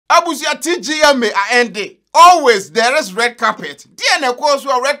Abusia TGMA ending. Always there is red carpet. DNA calls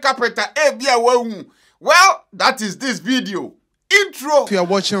for red carpet Well, that is this video. Intro. If you are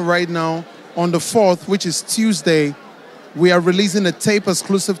watching right now on the 4th, which is Tuesday, we are releasing a tape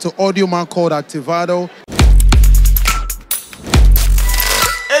exclusive to Audio Man called Activado.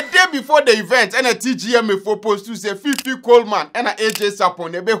 A day before the event, and a TGMA for post to say 50 Coleman and a AJ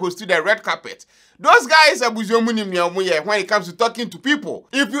Sapon, they hosted the red carpet. Those guys are when it comes to talking to people.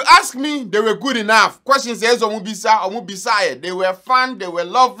 If you ask me, they were good enough. Questions is they were fun, they were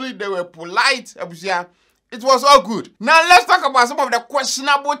lovely, they were polite. It was all good. Now let's talk about some of the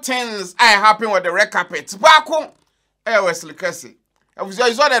questionable things that happened with the red carpet. Back home, Wesley Cassie. You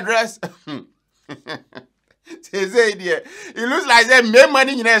saw the dress. It looks like they made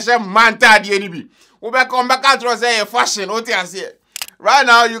money in a manta DNB. We come back to say fashion. What you say? Right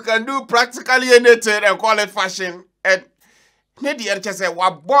now, you can do practically anything and call it fashion. And maybe I just say,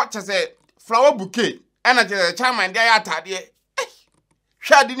 what bought just a flower bouquet. And I just a charm and they are tidy.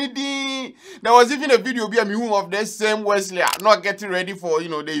 There was even a video of the same Wesley not getting ready for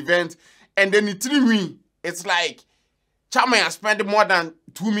the event. And then it me. It's like Charmaine has spent more than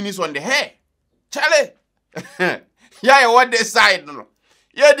 2 minutes on the hair. Charlie. Yeah, what they side no.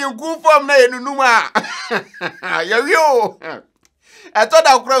 Yeah, the good from there numa. Yeah. I thought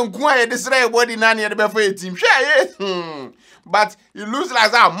I could go this right body nanny at the buffet team. But it looks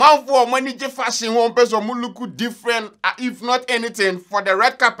like that man for money fashion one person will look different, if not anything, for the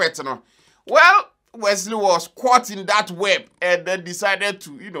red carpet. No? Well, Wesley was caught in that web and then decided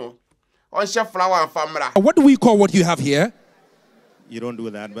to, on chef flower and family. What do we call what you have here? You don't do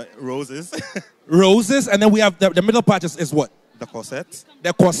that, but roses. Roses, and then we have the middle part is what? The corset.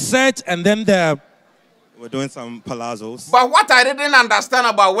 The corset, and then we're doing some palazzos. But what I didn't understand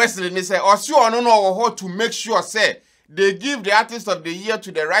about Wesley is that also I don't know how to make sure they give the artist of the year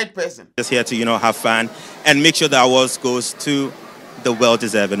to the right person. Just here to have fun and make sure that awards goes to the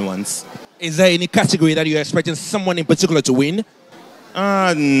well-deserving ones. Is there any category that you're expecting someone in particular to win?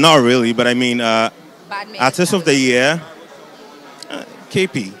 Not really, but I mean, artist of the year,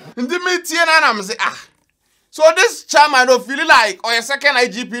 KP. So this chairman will feel like or a second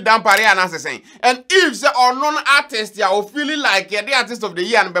IGP down Paris and as saying. And if the unknown artist ya will feel like the artist of the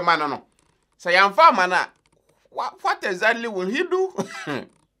year and be man no. Say I'm farmer. What exactly will he do?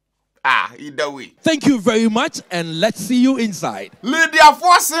 Either way. Thank you very much, and let's see you inside. Lydia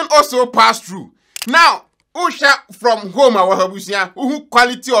Forsen also passed through. Now, Usha from home who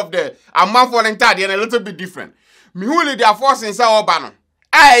quality of the amount volunteer and a little bit different. Me who Lydia Forsen say obano.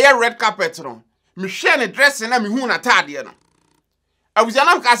 I red carpet no. Me share dress na me hu na tade no.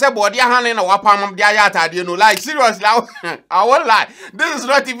 Abusianam ka say body hand na wapam dia ya tade no. Like seriously, I won't lie. This is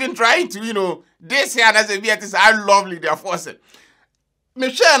not even trying to, this here as a VTS I lovely their forcing. Me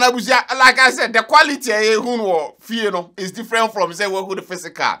share na abusia like I said the quality who feel is different from say who the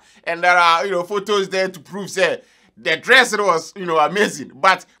physical. And there are photos there to prove say the dress was amazing.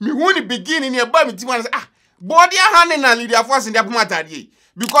 But me who the beginning here but me say body hand na Lydia forcing their tade.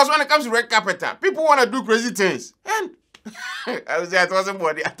 Because when it comes to red carpet, people want to do crazy things. And I was there, it wasn't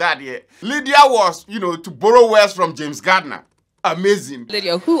body attack yet. Lydia was, to borrow words from James Gardner. Amazing.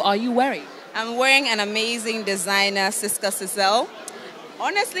 Lydia, who are you wearing? I'm wearing an amazing designer, Siska Sizzle.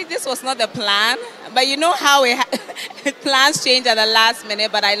 Honestly, this was not the plan, but you know how plans change at the last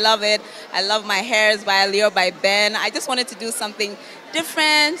minute, but I love it. I love my hairs by Leo, by Ben. I just wanted to do something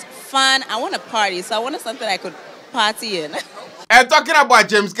different, fun. I want to party, so I wanted something I could party in. And talking about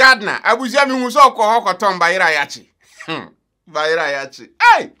James Gardner, I was having who's all called Bayra Yachi. Bayra Yachi.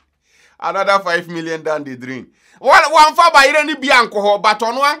 Hey! Another 5 million down the drain. One for Bayra ni Bianco, but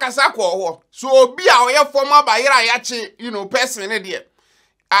on one Casako. So be our former Bayra Yachi, person in there.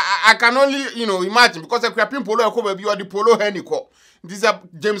 I can only, imagine because the crapin polo cover be the polo hennico. This is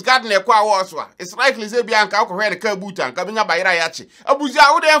James Gardner also. It's likely say Bianca alcohol Kabutan, coming up by Rayachi.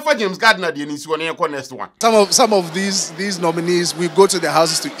 Abuja would for James Gardner the next one. Some of these nominees, we go to their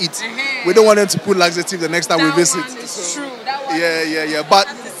houses to eat. We don't want them to put laxative the next time we visit. True. That one Yeah. But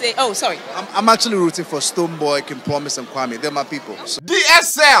oh, sorry. I'm actually rooting for Stoneboy, Kim Promise, and Kwame. They're my people. So.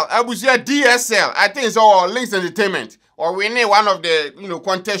 DSL, Abuja DSL. I think it's all Links Entertainment. Or we need one of the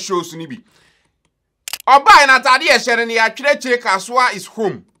contest shows nibi. Oba in Atadia Sherry actually Kaswa is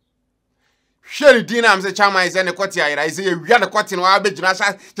home. Sherry Dinam the Chama is any cotia. I say we are the cotton or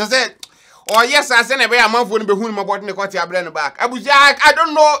Abidjan. Just said, oh yes, I send a month wouldn't be whom about the cotia brand back. I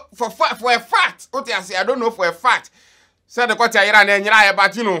don't know for a fact. What I say, I don't know for a fact. Said the cotia Iran and Yaya,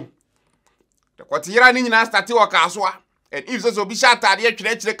 but the cotia in Statue Kaswa. And if so be shot at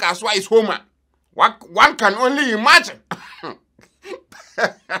the Kaswa is home. One can only imagine.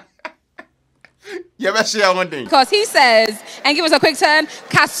 You better share one thing. Because he says, and give us a quick turn,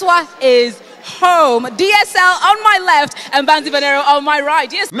 Kaswa is home. DSL on my left and Banzi Venero on my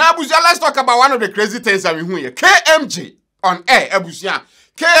right. Yes. Now, Abuja, let's talk about one of the crazy things that we hear. KMJ on air, Abuja.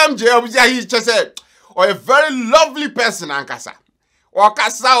 KMJ, Abuja, he's just a very lovely person, Ankasa. Or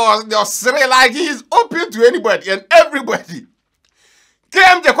Kasa or like he is open to anybody and everybody.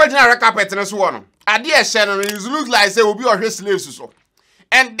 KMJ question a carpet and so on. Adia Shannon, it looks like say will be our slaves so.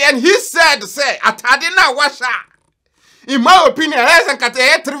 And then he said, Atadina washa. In my opinion, less than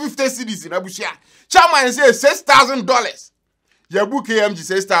 350 cities in Abuja. Chairman says $6,000. Your book KMG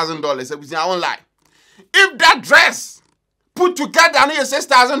 $6,000. Abuja online. If that dress put together and you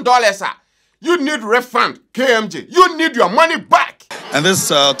 $6,000, you need refund, KMJ. You need your money back. And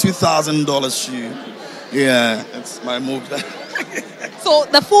this $2,000 shoe, yeah, it's my move. So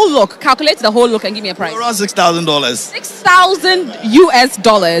the full look, calculate the whole look and give me a price. Around $6,000. $6,000 US.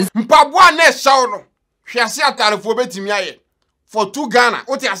 Mpabwa ne shawno. Shasi atarifo betimi aye for 2 Ghana.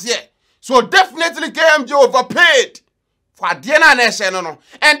 What you say? So definitely KMJ overpaid for Diana Nation no.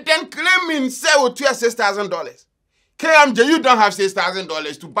 And then claiming say what you $6,000. KMJ, you don't have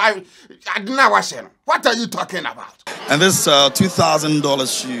 $6,000 to buy Adina Washen. What are you talking about? And this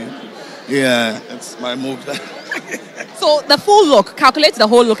 $2,000 shoe, yeah, it's my move. So the full look, calculate the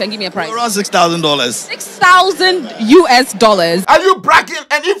whole look and give me a price. Around $6,000. $6,000 US. Are you bragging?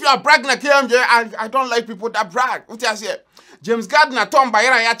 And if you are bragging at KMJ, I don't like people that brag. What you say? James Gardner, Tom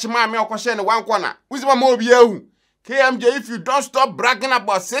Bayera, Yachima, me question in one corner. Who's my mobile? KMJ, if you don't stop bragging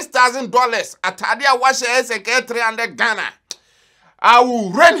about $6,000, Atadia wash and get 300 Ghana, I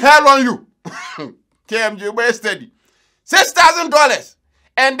will rain hell on you. KMJ, be steady. $6,000.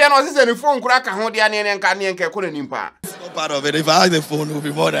 And then was this a phone crack and hold the and couldn't impact. Part of it. If I had the phone, it would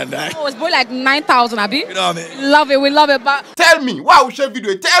be more than that. Oh, it's more like 9,000, Abi. You know what I mean? Love it, we love it. But tell me, wow, share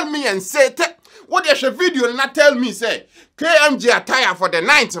video. Tell me and say, what you share video and not tell me, say, KMJ attire for the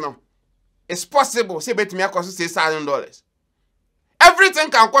night, you know. It's possible, say, bet me, I cost $6,000. Everything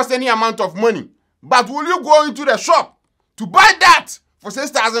can cost any amount of money. But will you go into the shop to buy that for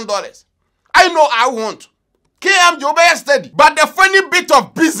 $6,000? I know I won't. KMJ obey steady. But the funny bit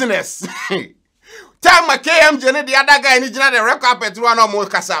of business. Tell my KMJ and the other guy in the red carpet run on more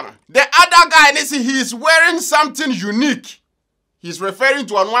kasama. The other guy, he is wearing something unique. He's referring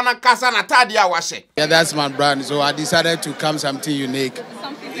to one kasana tadia washe. Yeah, that's my brand. So I decided to come something unique.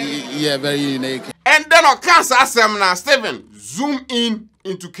 Yeah, very unique. And then on cancer seminar, Steven, zoom in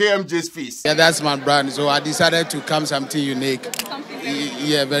into KMJ's face. Yeah, that's my brand. So I decided to come something unique.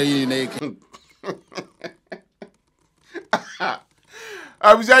 Yeah, very unique.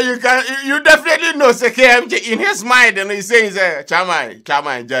 I'm sure you definitely know say KMJ in his mind, and he says, Chamai,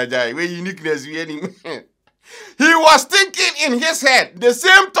 Jajai, where uniqueness we any. He was thinking in his head the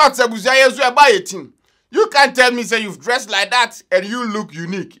same thoughts Abuja were by a team. You can't tell me say you've dressed like that and you look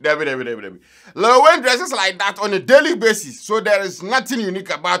unique. When dresses like that on a daily basis, so there is nothing unique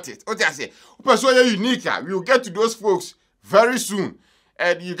about it. What I say, so you're unique. We'll get to those folks very soon,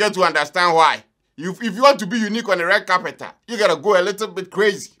 and you get to understand why. If you want to be unique on the red carpet, you gotta go a little bit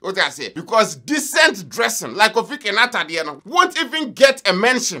crazy. What I say? Because decent dressing, like Kofi Kenata, won't even get a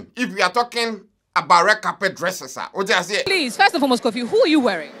mention if we are talking about red carpet dresses. What I say? Please, first and foremost, Kofi, who are you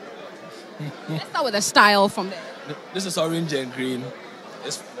wearing? Let's start with the style from there. This is orange and green.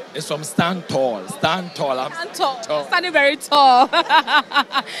 It's from Stand Tall. Stand Tall. Stand tall. Standing very tall.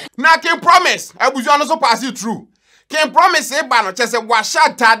 Now, can promise, I will also pass you through. Can promise, Ebano, just a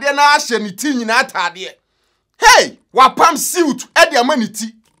washa tadia na asheniti na tadia. Hey, wapam suit, edia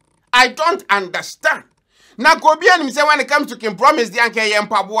maniti. I don't understand. Now, Kobian say when it comes to Kim Promise, the Anke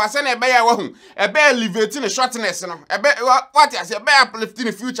Yampabu, send a bear wahum, a bear elevating a shortness, a bear what I say, a bear uplifting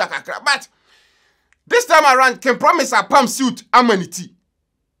the future. But this time around, Kim Promise a pump suit, amenity.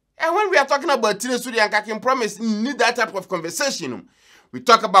 And when we are talking about Tina Sudi and Kim Promise, need that type of conversation. We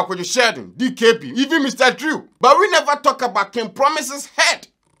talk about what you shared, DKP, even Mr. Drew, but we never talk about Kim Promise's head.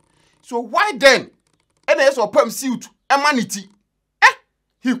 So why then? NS or pump suit, amenity.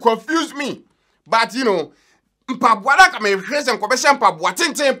 He confused me. But you know, like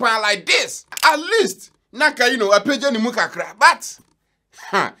this. At least, Naka, you know, a page in Mukakra. But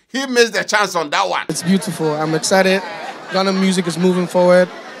he missed the chance on that one. It's beautiful. I'm excited. Ghana music is moving forward,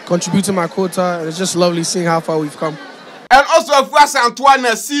 contributing my quota, and it's just lovely seeing how far we've come. And also, if we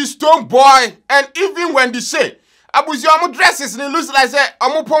Antoine see Stone Boy, and even when they say, Abuziamu dresses, and it looks like say,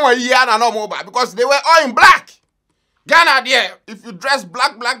 Amupon Yana no more, because they were all in black. Ghana there, if you dress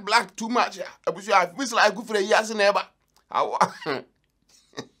black too much, I feel like good for a year's neighbor.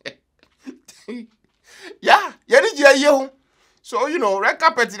 Yeah, So, you know, red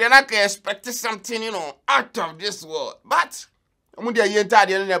carpet, then I can expect something, you know, out of this world. But, I'm going to get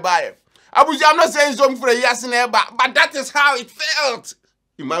in the buy. I'm not saying something for a yes in there, but that is how it felt,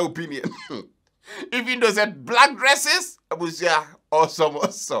 in my opinion. Even though said black dresses, I was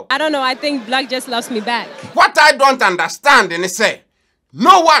awesome. I don't know, I think black just loves me back. What I don't understand, and they say,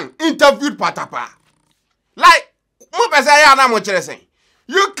 no one interviewed Patapa. Like,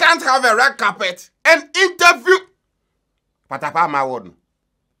 you can't have a red carpet and interview Patapa, my word.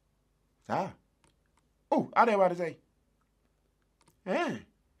 Oh, I don't know what to say.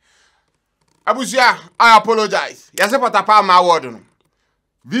 Abusia, I apologize. Yes, Patapa, my word.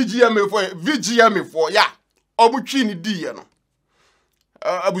 VGM for ya. Obuchini di no.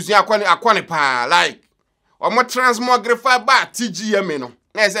 Abusia akwane pa like. Omo transmogrify ba TGMA no.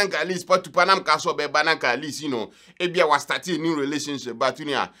 Na esenka at least patupa nam kaso be bananka at least, you know, ebia was starting a new relationship but you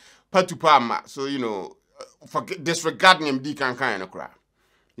know patupa ma. So you know forget disregarding him di kan no kra.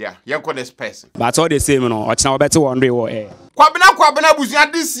 Yeah, yanko this person. But all the same, you know, ochina better one day or Kwabena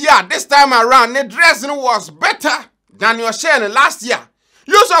abusia this year, this time around, the dressing was better than your sharing last year.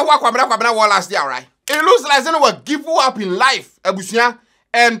 You saw what Kwabena wore last year, right? It looks like they were give up in life, abusia,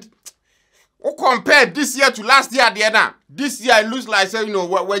 and compare this year to last year, this year it looks like, you know,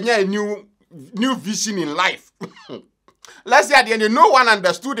 when you a new vision in life. Last year, no one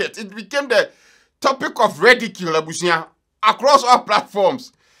understood it. It became the topic of ridicule, abusia, across all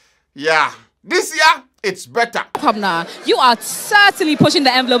platforms. Yeah, this year it's better. Pabna, you are certainly pushing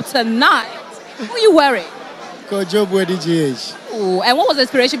the envelope tonight. What are you wearing? DGH. Ooh, and what was the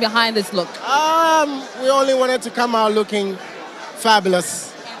inspiration behind this look? We only wanted to come out looking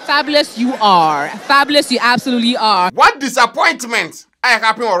fabulous. Fabulous you are. Fabulous you absolutely are. What disappointment I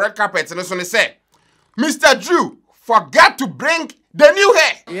happen on red carpet and this one say, Mr. Drew forgot to bring the new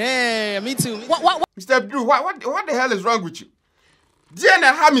hair. Yeah, me too. What? Mr. Drew, what the hell is wrong with you?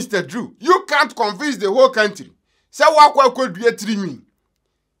 DNA, Mr. Drew, you can't convince the whole country. Say what could be a trimming.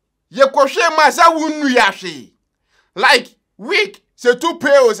 You could share myself wouldn't like week, say 2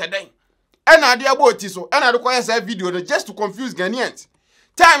 payos a day. And I dear about this, and I require a video just to confuse Ghanaians.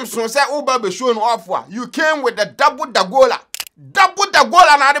 Times so say Uber be showing off. You came with the double dagola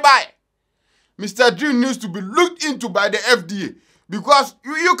na buy. Mr. Drew needs to be looked into by the FDA because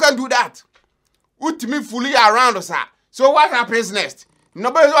you can do that. Put me fully around us. So what happens next?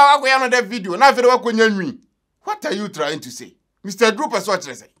 Nobody will go another video. What are you trying to say? Mr. Drew is what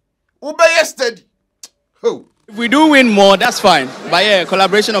you say. Uber yesterday. Oh. If we do win more, that's fine. But yeah,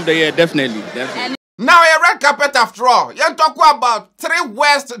 collaboration of the year, definitely. Now a red carpet after all. You talk about 3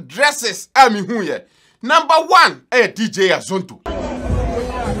 worst dresses. Number 1, DJ Azonto.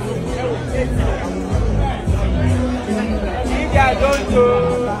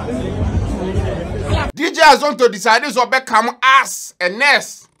 DJ Azonto decided to become ass and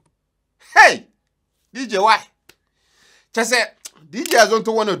nurse. Hey, DJ, why? Just say DJ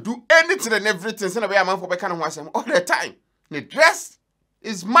Azonto want to do anything and everything. So a man for becoming all the time. The dress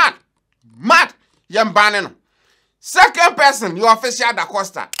is mad. Yambanen. Second person, your official da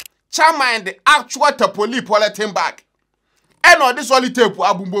Costa. Chama and the actual Tapoli politin bag. And on this only tape,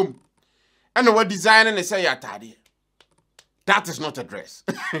 boom boom. And what designing they say yatadi. That is not a dress.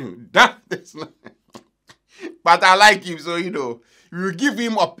 That is not. But I like him, so you know, we will give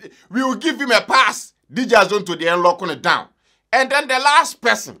him a pass. DJ Azonto the unlock on it down. And then the last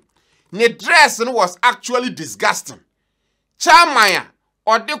person, the dress was actually disgusting. Chamaya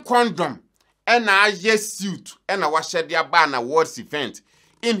or the condom and a yes suit and a washer their ban awards event.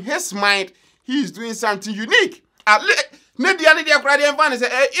 In his mind, he is doing something unique. Even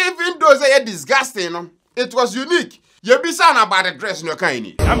though they are disgusting, it was unique. You be saying about the dress in your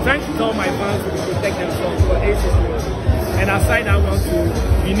kind. I'm trying to tell my fans to protect themselves for aces. And aside that one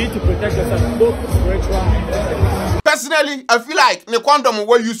too, you need to protect yourself both spiritual and personally, I feel like the condom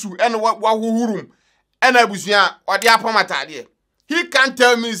were used to and what room and I was or the apomata. He can't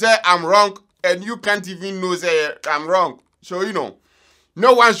tell me say I'm wrong, and you can't even know say I'm wrong. So you know,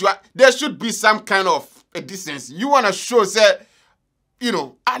 no one should. There should be some kind of a distance. You wanna show say, you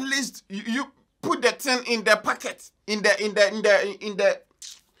know, at least you put the thing in the packet, in the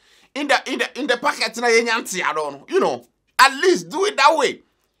packet. You know, at least do it that way.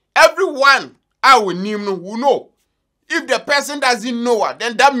 Everyone I will know. If the person doesn't know her,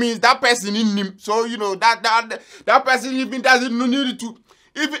 then that means that person in him. So you know that person even doesn't need to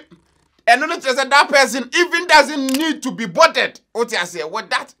even another say that person even doesn't need to be bothered. What I say, what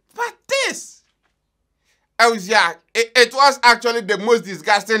that? But this, it was actually the most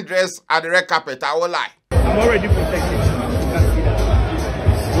disgusting dress at the red carpet. I will lie. I'm already protected. You can see that.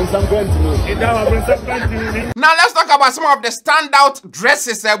 Once I'm going to know. Now let's talk about some of the standout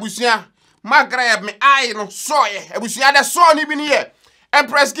dresses. Ebusia Magraheb me I no saw Ebusia the saw even here.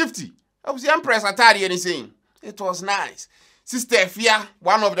 Empress Gifty. Ebusia Empress attire anything. It was nice. Sister Fia,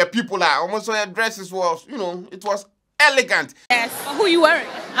 one of the people almost saw her dresses was, you know, it was elegant. Yes. Who are you wearing?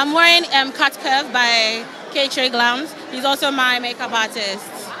 I'm wearing Cut Curve by K-Trey Glams. He's also my makeup artist.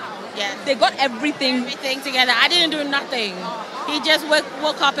 Yes. They got everything together. I didn't do nothing. He just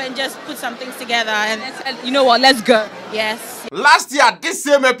woke up and just put some things together. And you know what? Let's go. Yes. Last year, this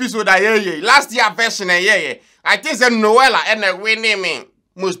same episode, last year version, I think it's Noella and the winning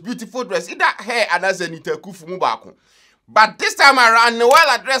most beautiful dress. Either hair and as a nitaku mubako. But this time around,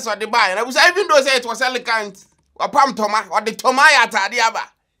 Noella dress on the buy. And I was even though it was elegant, or Pam Toma, or the Tomaya Tadiaba.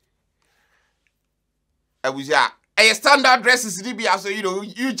 I was a standard dress is Libya, so you know,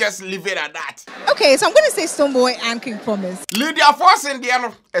 you just leave it at that. Okay, so I'm going to say Stoneboy and King Promise. Lydia Force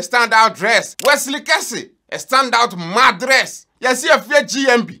Indiana, a standout dress. Wesley Cassie, a standout mad dress. You see a fair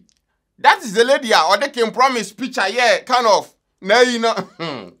GMB. That is the lady or the King Promise picture, yeah, kind of. No, you know,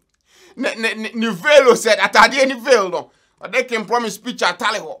 Nivelo said, at any veil, no. Or they King Promise picture,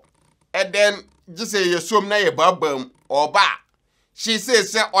 Taliho. And then just say you assume na a babum or ba. She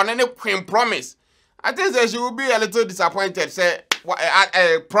says, on any King Promise. I think that she will be a little disappointed. Say,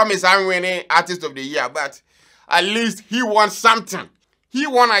 I promise I'm winning Artist of the Year, but at least he won something. He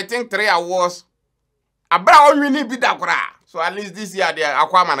won, I think, 3 awards. So at least this year, they are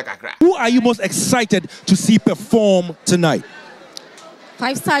Aquaman Kakra. Who are you most excited to see perform tonight?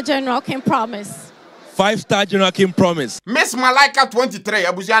 5-star General King Promise. 5-star General King Promise. Miss Malika 23,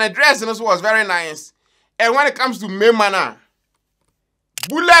 Abusiane dress was very nice. And when it comes to Memana,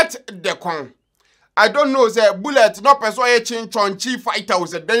 Bullet the Kong. I don't know, say Bullet, no person chonchi fighter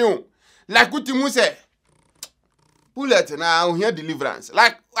was a day. Like what you say. Bullet now here deliverance.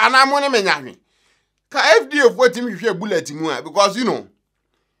 Like and I'm on a Ka FD of what him hear Bullet because you know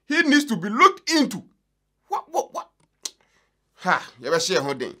he needs to be looked into. What? Ha, you ever share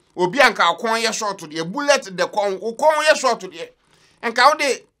holding. Obianka okon ye short to the Bullet the con okon ye short to the and how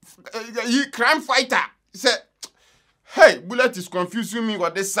they crime fighter say, hey, Bullet is confusing me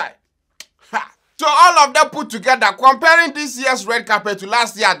on this side. Ha. So all of them put together, comparing this year's red carpet to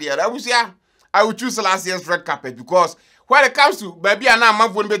last year, dear, I would choose last year's red carpet because when it comes to baby and now,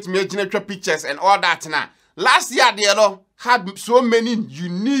 I'm going to make pictures and all that now. Last year, dear, had so many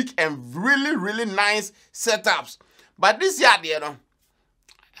unique and really, really nice setups. But this year, dear,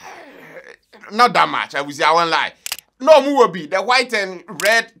 not that much. I won't lie. No more be the white and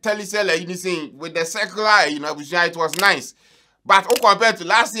red teleseller, you see, with the circular, you know, it was nice. But compared to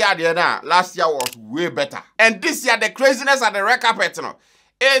last year, last year was way better. And this year, the craziness at the red carpet, you know,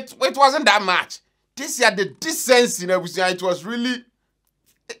 it wasn't that much. This year, the decency, you know, it was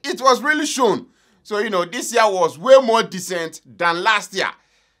really shown. So, you know, this year was way more decent than last year.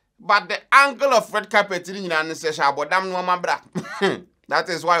 But the angle of red carpet, you know, that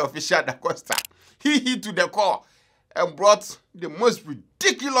is why official Da Costa, he hit to the core and brought the most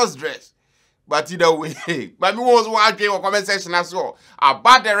ridiculous dress. But either way, but we was watching a comment section as well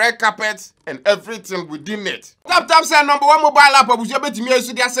about the red carpet and everything within it. Tap send number 1 mobile app of Jabet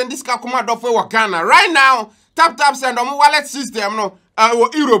so they send this command of Wakana. Right now, tap send on wallet system no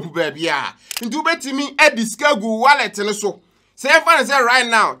Europe baby. Yeah. Into bet me at this Google wallet and so. Say right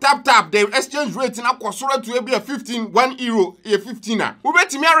now, tap the exchange rate in Aquasura to be a 15 1 euro a 15er. We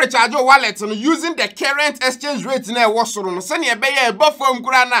bet me recharge your wallet and using the current exchange rate in a wasoro. Send your bay a buffer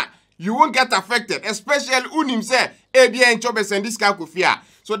grana. You won't get affected, especially unim say ABN chobes and this calcufia.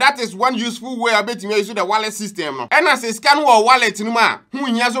 So that is one useful way of betting use the wallet system. And as a scan or wallet no man, who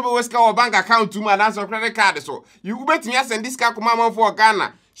in Yasoba or bank account to man answer credit card. So you bet me and this calcumama for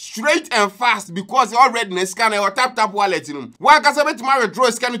Ghana straight and fast because already scan or tap wallet in them. One can submit my draw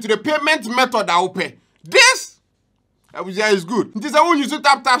scan to the payment method I will pay. This is good. This is when you use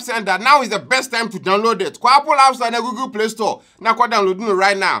tap sender. Now is the best time to download it. Kwa Apple App Store and Google Play Store. Now go download it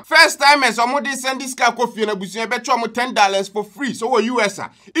right now. First time and somebody send this car coffee and abusi bet you $10 for free. So what US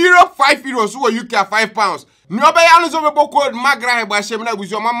Europe €5, so what UK £5. No be anu so be code Magraheb by Shemina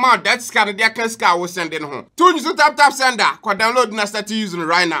abusi mama that scan the can scar was sending home. To use tap sender. Go download and start using it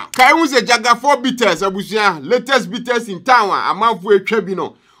right now. Kai use a Jaga 4 bitters abusi latest bitters in town. Amount for a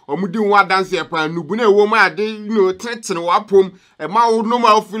trebino. Omudi nwa dance here pa nubune wo ma ade you know threaten wapom e ma wo no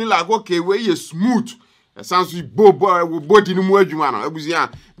ma feel like okay we you smooth e sounds we body no mu adwuma no abusia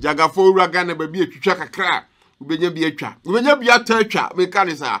jagafo uraga na ba bi atwitwa kakra ubenya bi atwa me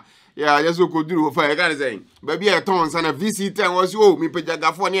kan sa ya yeso ko duru wo fa e kan say ba bi e ton sa na VC10 was oh me pe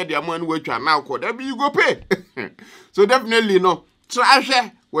jagafo na e de amanu atwa na ko da bi you go pay so definitely no try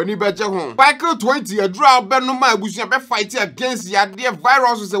when you better home. Cycle 20, a draw Benoma, which you fight against your dear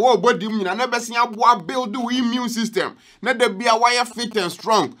viruses, a war body, and never seen a build the immune system. Let there be a wire fit and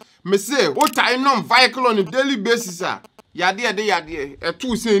strong. Me say, what I know vehicle on a daily basis, yadea, a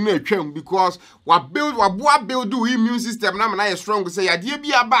two say no chem because what build the immune system, now strong say, yadea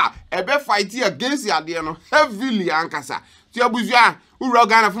be about a be fight against yadea no heavily ankasa. Tiabuzia, who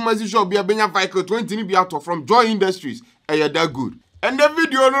Rogana from my shop be a Benya vehicle 20 be out from Joy Industries, and you're that good. And the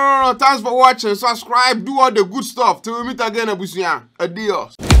video, no, thanks for watching, subscribe, do all the good stuff till we meet again, Abusia.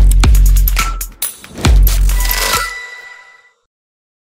 Adios.